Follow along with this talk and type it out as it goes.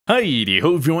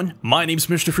Hi-de-ho everyone, my name's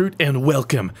Mr. Fruit and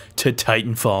welcome to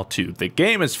Titanfall 2. The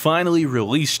game is finally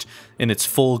released in its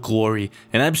full glory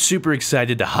and I'm super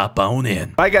excited to hop on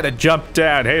in. I gotta jump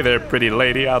down. Hey there, pretty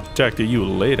lady. I'll talk to you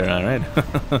later, alright?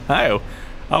 Hi,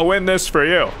 I'll win this for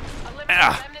you.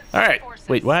 Alright.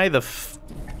 Wait, why the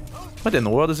what in the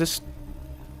world is this?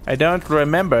 I don't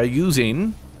remember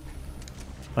using...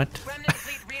 What?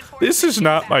 This is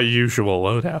not my usual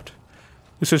loadout.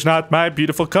 This is not my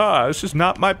beautiful car. This is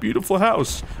not my beautiful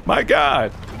house. My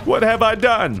God, what have I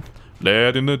done?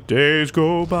 Letting the days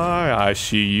go by. I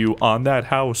see you on that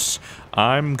house.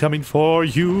 I'm coming for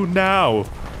you now.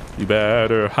 You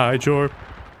better hide your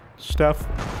stuff.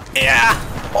 Yeah!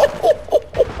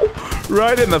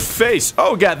 Right in the face.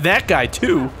 Oh, got that guy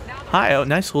too. Hi, oh,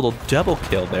 nice little double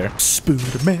kill there.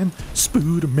 Spooderman,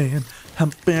 Spooderman.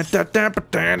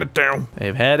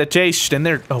 They've had a taste and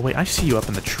they're... Oh, wait, I see you up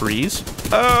in the trees.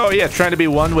 Oh, yeah, trying to be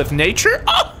one with nature.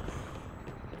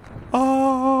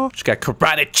 Oh, just got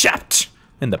karate chopped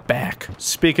in the back.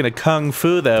 Speaking of kung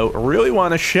fu, though, I really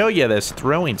want to show you this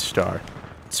throwing star.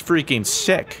 It's freaking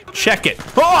sick. Check it.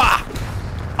 Oh!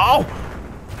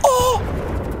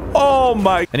 Oh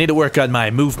my... I need to work on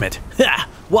my movement. Ha!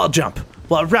 Wall jump,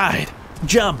 wall ride,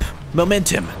 jump,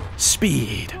 momentum,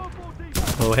 speed.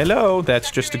 Oh, hello. That's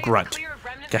just a grunt.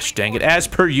 Gosh dang it. As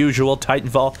per usual,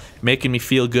 Titanfall making me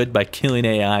feel good by killing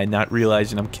AI, not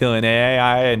realizing I'm killing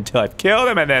AI until I've killed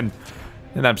him, and then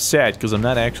I'm sad because I'm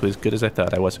not actually as good as I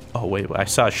thought I was. Oh, wait. I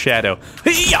saw a shadow.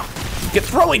 Hey-ya! Get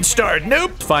throwing star,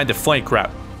 nope! Find a flank route.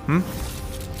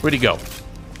 Where'd he go?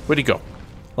 Where'd he go?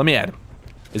 Let me at him.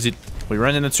 Is it... We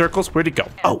running in circles? Where'd he go?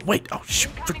 Oh, wait. Oh,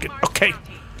 shoot. Freaking... Okay.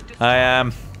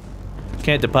 I,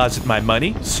 can't deposit my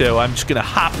money, so I'm just gonna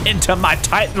hop into my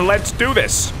Titan. Let's do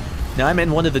this. Now I'm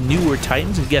in one of the newer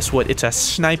Titans, and guess what? It's a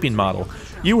sniping model.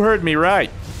 You heard me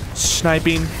right.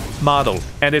 Sniping model,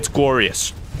 and it's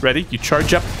glorious. Ready? You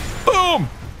charge up. Boom!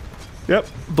 Yep.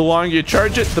 The longer you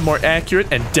charge it, the more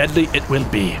accurate and deadly it will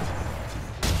be.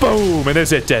 Boom! And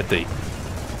is it deadly?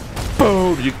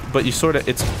 Boom! But you sort of...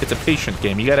 It's a patient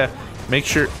game. You gotta make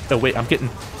sure... Oh, wait. I'm getting...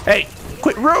 Hey!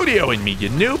 Quit rodeoing me, you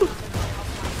noob!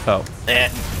 Oh.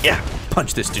 Yeah.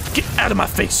 Punch this dude. Get out of my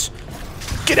face.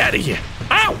 Get out of here.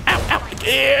 Ow, ow, ow.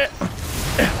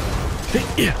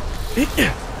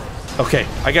 Yeah. Okay,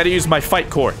 I gotta use my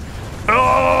fight core.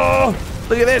 Oh,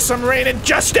 look at this. I'm raining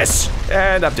justice.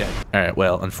 And I'm dead. Alright,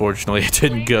 well, unfortunately, it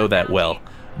didn't go that well.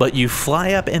 But you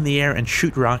fly up in the air and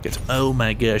shoot rockets. Oh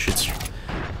my gosh,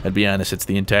 I'd be honest, it's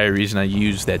the entire reason I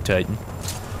use that Titan.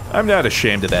 I'm not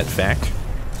ashamed of that fact.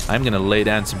 I'm gonna lay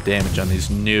down some damage on these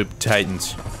noob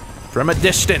Titans. From a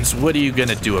distance, what are you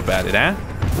gonna do about it, huh?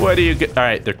 What are you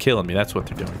Alright, they're killing me, that's what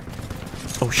they're doing.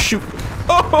 Oh, shoot.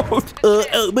 Oh!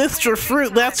 Mr.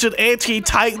 Fruit, that's an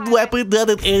anti-Titan weapon, not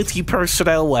an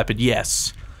anti-personnel weapon.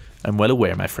 Yes. I'm well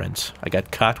aware, my friends. I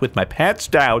got caught with my pants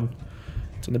down.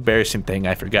 It's an embarrassing thing.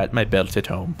 I forgot my belt at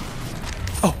home.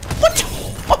 Oh, what?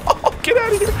 Oh, get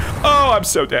out of here. Oh, I'm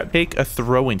so dead. Take a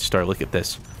throwing star. Look at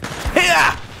this.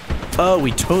 Hey-ah! Oh,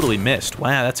 we totally missed.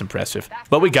 Wow, that's impressive.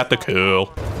 But we got the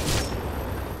kill.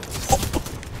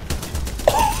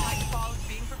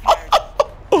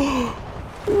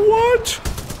 What?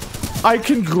 I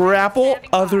can grapple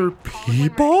other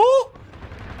people?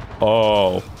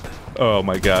 Oh. Oh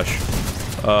my gosh.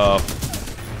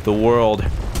 The world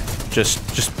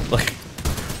just like...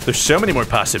 There's so many more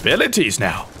possibilities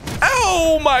now.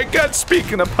 Oh my God,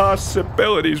 speaking of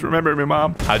possibilities, remember me,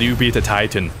 Mom? How do you beat a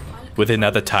Titan? With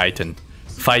another Titan.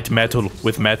 Fight metal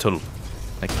with metal.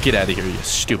 Like, get out of here, you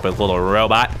stupid little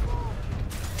robot.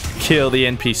 Kill the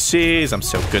NPCs. I'm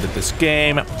so good at this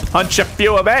game. Punch a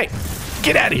few of me.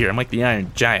 Get out of here. I'm like the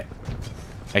Iron Giant.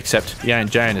 Except the Iron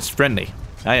Giant is friendly.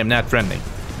 I am not friendly.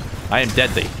 I am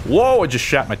deadly. Whoa, I just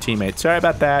shot my teammate. Sorry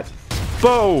about that.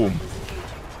 Boom.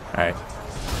 Alright.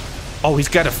 Oh, he's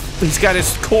got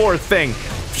his core thing.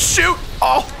 Shoot.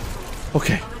 Oh.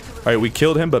 Okay. Alright, we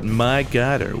killed him, but my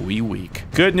God, are we weak.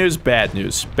 Good news, bad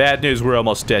news. Bad news, we're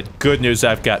almost dead. Good news,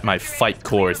 I've got my fight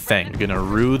core thing. Gonna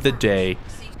rue the day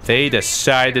they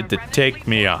decided to take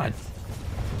me on.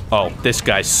 Oh, this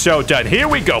guy's so done. Here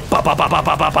we go.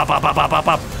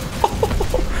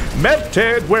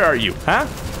 Melted, where are you, huh?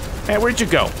 Hey, where'd you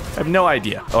go? I have no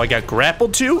idea. Oh, I got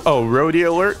grappled too? Oh,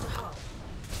 rodeo alert.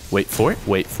 Wait for it,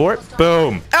 wait for it.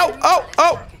 Boom. Ow, oh,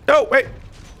 oh, oh, wait.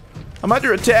 I'm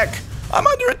under attack. I'm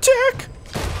under attack!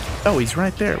 Oh, he's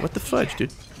right there. What the fudge,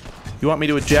 dude? You want me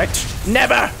to eject?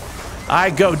 Never!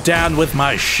 I go down with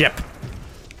my ship.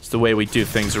 It's the way we do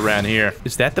things around here.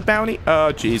 Is that the bounty?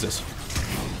 Oh, Jesus.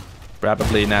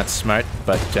 Probably not smart,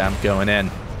 but I'm going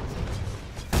in.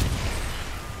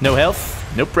 No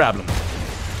health? No problem.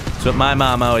 That's what my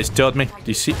mom always told me. Do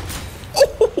you see?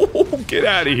 Oh, get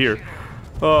out of here.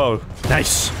 Oh,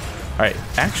 nice. All right,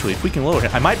 actually, if we can lower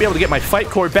him, I might be able to get my fight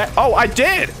core back. Oh, I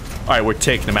did. All right, we're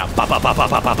taking him out. Bop, bop, bop,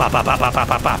 bop, bop, bop, bop, bop, bop,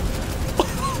 bop, bop.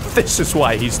 This is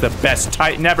why he's the best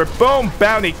Titan ever. Boom,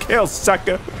 bounty kill,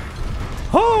 sucker.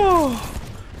 Oh.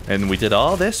 And we did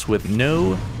all this with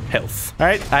no health. All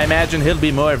right, I imagine he'll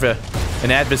be more of an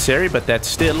adversary, but that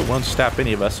still won't stop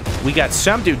any of us. We got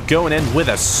some dude going in with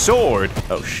a sword.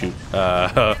 Oh, shoot.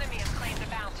 Oh,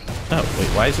 wait,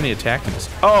 why isn't he attacking us?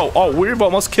 Oh, we've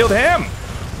almost killed him.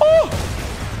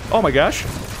 Oh my gosh.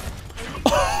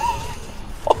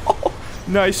 Oh,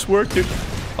 nice work, dude.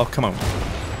 Oh, come on.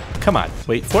 Come on,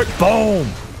 wait for it. Boom.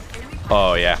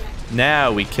 Oh, yeah.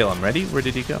 Now we kill him. Ready? Where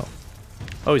did he go?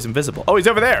 Oh, he's invisible. Oh, he's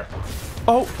over there.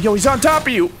 Oh, yo, he's on top of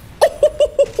you.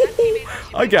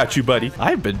 I got you, buddy.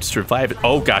 I've been surviving.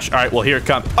 Oh, gosh. All right, well, here it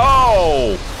comes.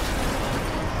 Oh!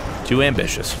 Too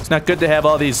ambitious. It's not good to have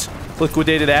all these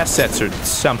liquidated assets or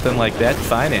something like that.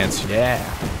 Finance, yeah.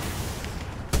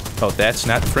 Oh, that's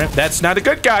not friend. That's not a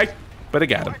good guy. But I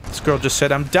got him. This girl just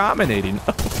said I'm dominating.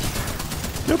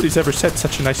 Nobody's ever said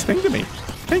such a nice thing to me.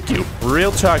 Thank you.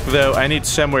 Real talk, though, I need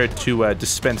somewhere to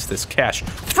dispense this cash.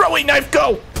 Throwing knife,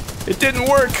 go! It didn't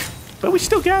work, but we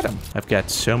still got him. I've got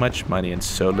so much money and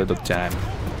so little time.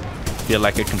 Feel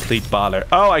like a complete baller.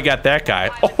 Oh, I got that guy.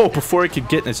 Oh, before he could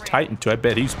get in his Titan too, I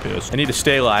bet he's pissed. I need to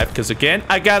stay alive, because again,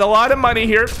 I got a lot of money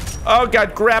here. Oh,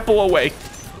 God, grapple away.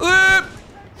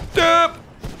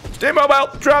 Stay mobile.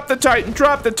 Drop the Titan,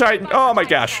 drop the Titan. Oh, my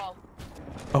gosh.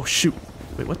 Oh, shoot.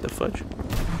 Wait, what the fudge?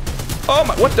 Oh,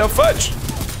 my, what the fudge?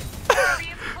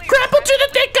 Grapple to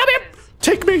the thing, come here!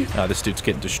 Take me! Oh, this dude's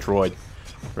getting destroyed.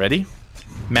 Ready?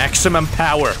 Maximum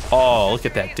power. Oh, look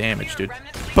at that damage, dude.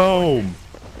 Boom!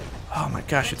 Oh my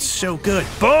gosh, it's so good.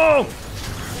 Boom!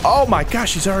 Oh my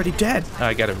gosh, he's already dead. Oh,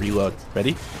 I gotta reload.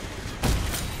 Ready?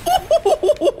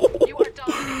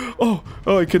 Oh,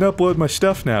 I can upload my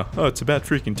stuff now. Oh, it's about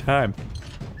freaking time.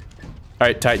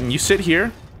 Alright, Titan, you sit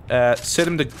here. Set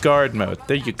him to guard mode.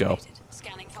 There you go.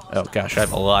 Oh gosh, I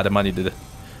have a lot of money to...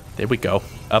 There we go.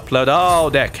 Upload all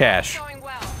that cash.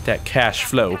 That cash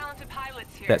flow.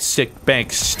 That sick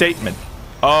bank statement.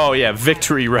 Oh yeah,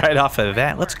 victory right off of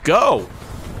that. Let's go.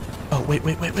 Oh, wait.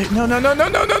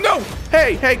 No.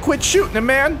 Hey, quit shooting him,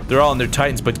 man. They're all in their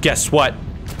Titans, but guess what?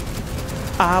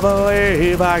 I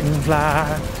believe I can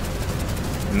fly.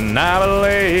 And I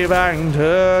believe I can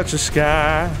touch the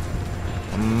sky.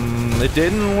 It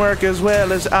didn't work as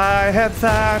well as I had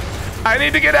thought. I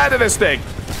need to get out of this thing.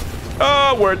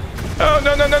 Oh, word. Oh,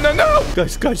 no.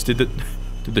 Guys, did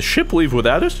the ship leave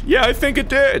without us? Yeah, I think it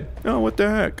did. Oh, what the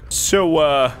heck? So,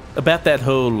 about that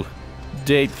whole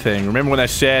date thing. Remember when I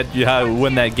said I would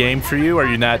win that game for you? Are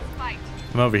you not?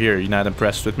 I'm over here. Are you not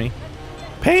impressed with me?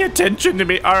 Pay attention to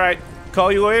me. All right.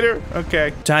 Call you later?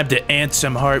 Okay. Time to ant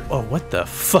some heart. Oh, what the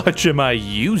fudge am I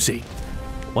using?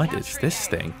 What is this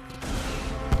thing?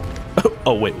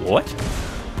 Oh, wait, what?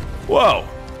 Whoa.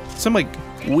 Some, like,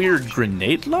 weird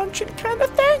grenade launching kind of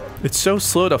thing? It's so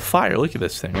slow to fire. Look at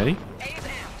this thing. Ready?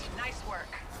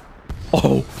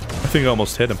 Oh, I think I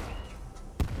almost hit him.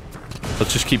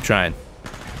 Let's just keep trying.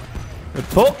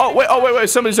 Pull. Oh, wait.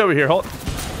 Somebody's over here. Hold.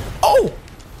 Oh!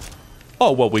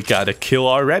 Oh, well, we got a kill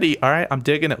already. All right, I'm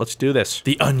digging it. Let's do this.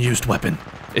 The unused weapon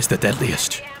is the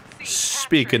deadliest.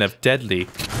 Speaking of deadly,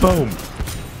 boom.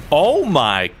 Oh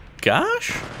my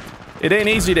gosh. It ain't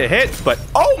easy to hit, but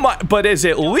but is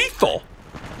it lethal?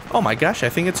 Oh my gosh, I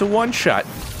think it's a one-shot.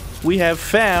 We have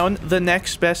found the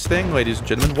next best thing, ladies and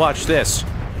gentlemen. Watch this.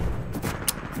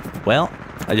 Well,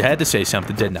 I had to say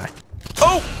something, didn't I?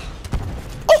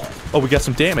 Oh, we got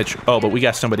some damage. Oh, but we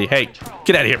got somebody. Hey,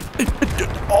 get out of here.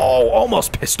 Oh,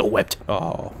 almost pistol whipped.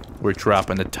 Oh, we're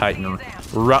dropping the Titan.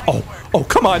 Oh,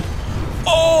 come on.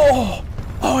 Oh,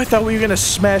 I thought we were gonna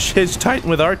smash his Titan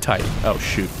with our Titan. Oh,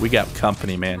 shoot. We got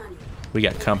company, man. We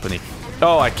got company.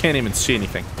 Oh, I can't even see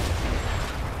anything.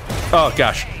 Oh,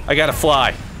 gosh. I gotta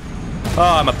fly.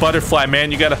 Oh, I'm a butterfly,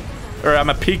 man. Or I'm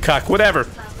a peacock, whatever.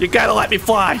 You gotta let me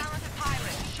fly.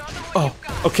 Oh,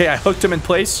 okay. I hooked him in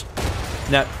place.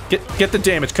 Now, get the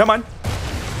damage. Come on.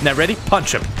 Now, ready?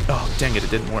 Punch him. Oh, dang it. It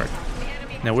didn't work.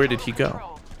 Now, where did he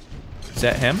go? Is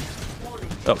that him?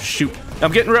 Oh, shoot.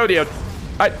 I'm getting rodeoed.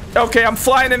 Okay, I'm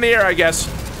flying in the air, I guess.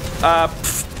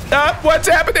 What's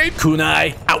happening?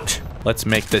 Kunai, out. Let's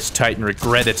make this Titan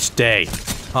regret its day.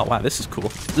 Oh, wow, this is cool.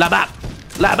 Labap.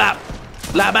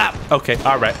 Okay,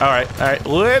 all right.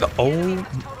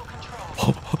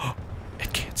 Oh,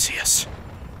 it can't see us.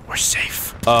 We're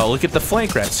safe. Oh, look at the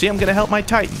flank rat. See, I'm gonna help my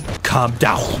Titan. Calm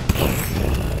down.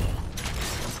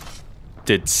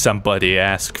 Did somebody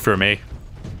ask for me?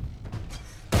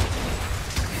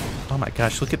 Oh my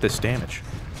gosh, look at this damage.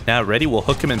 Now, ready? We'll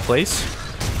hook him in place.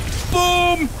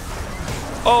 Boom!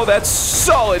 Oh, that's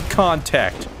solid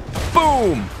contact.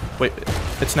 Boom! Wait,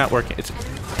 it's not working. It's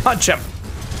punch him!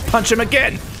 Punch him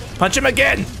again! Punch him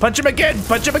again! Punch him again!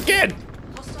 Punch him again!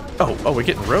 Oh, we're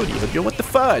getting rodeoed. Yo, what the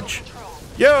fudge?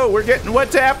 Yo, we're getting,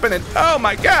 what's happening? Oh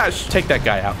my gosh! Take that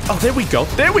guy out. Oh, there we go.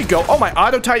 There we go. Oh, my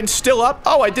auto titan's still up.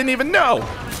 Oh, I didn't even know.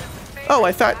 Oh,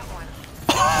 I thought...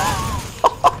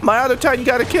 my auto titan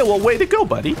got a kill. Well, way to go,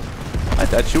 buddy. I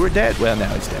thought you were dead. Well,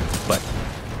 now he's dead. But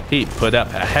he put up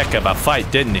a heck of a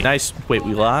fight, didn't he? Nice. Wait,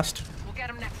 we lost? We'll get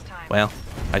him next time. Well,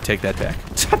 I take that back.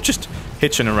 I'm just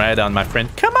hitching a ride on my friend.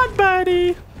 Come on,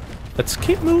 buddy. Let's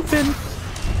keep moving.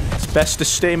 It's best to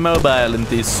stay mobile in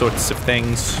these sorts of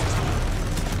things.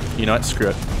 You know what? Screw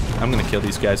it. I'm gonna kill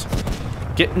these guys.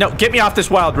 Get me off this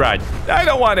wild ride. I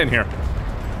don't want in here.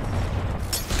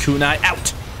 Kunai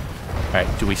out. All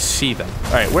right, do we see them?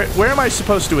 All right, where am I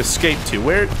supposed to escape to?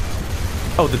 Where?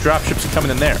 Oh, the dropships are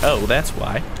coming in there. Oh, that's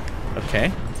why.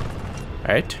 Okay.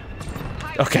 All right.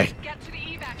 Okay.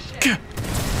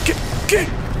 Get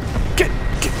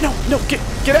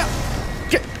out.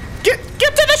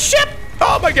 Get to the ship.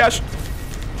 Oh my gosh.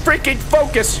 Freaking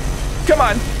focus. Come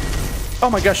on. Oh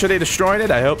my gosh, are they destroying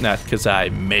it? I hope not, because I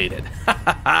made it.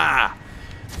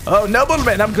 Oh,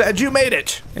 nobleman, I'm glad you made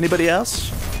it. Anybody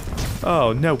else?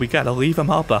 Oh no, we gotta leave them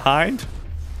all behind?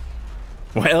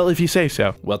 Well, if you say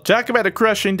so. Well, talk about a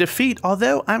crushing defeat,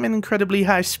 although I'm in incredibly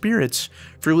high spirits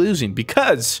for losing,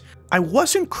 because I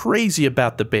wasn't crazy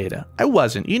about the beta. I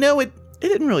wasn't. You know, it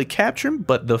didn't really capture him,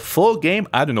 but the full game,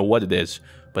 I don't know what it is.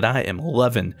 But I am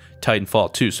loving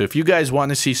Titanfall 2. So if you guys want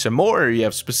to see some more, or you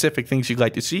have specific things you'd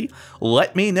like to see,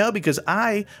 let me know, because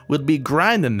I will be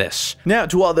grinding this. Now,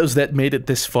 to all those that made it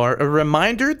this far, a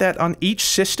reminder that on each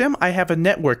system, I have a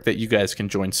network that you guys can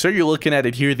join. So you're looking at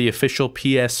it here, the official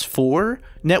PS4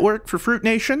 network for Fruit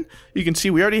Nation. You can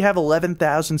see we already have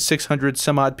 11,600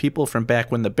 some odd people from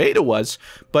back when the beta was.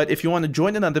 But if you want to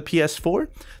join it on the PS4,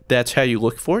 that's how you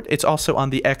look for it. It's also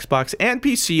on the Xbox and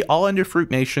PC, all under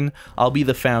Fruit Nation. I'll be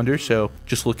the founder, so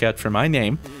just look out for my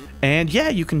name. And yeah,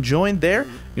 you can join there.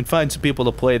 You can find some people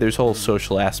to play. There's whole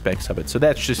social aspects of it. So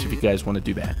that's just if you guys want to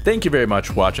do that. Thank you very much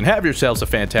for watching. Have yourselves a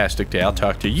fantastic day. I'll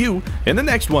talk to you in the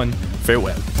next one.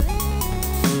 Farewell.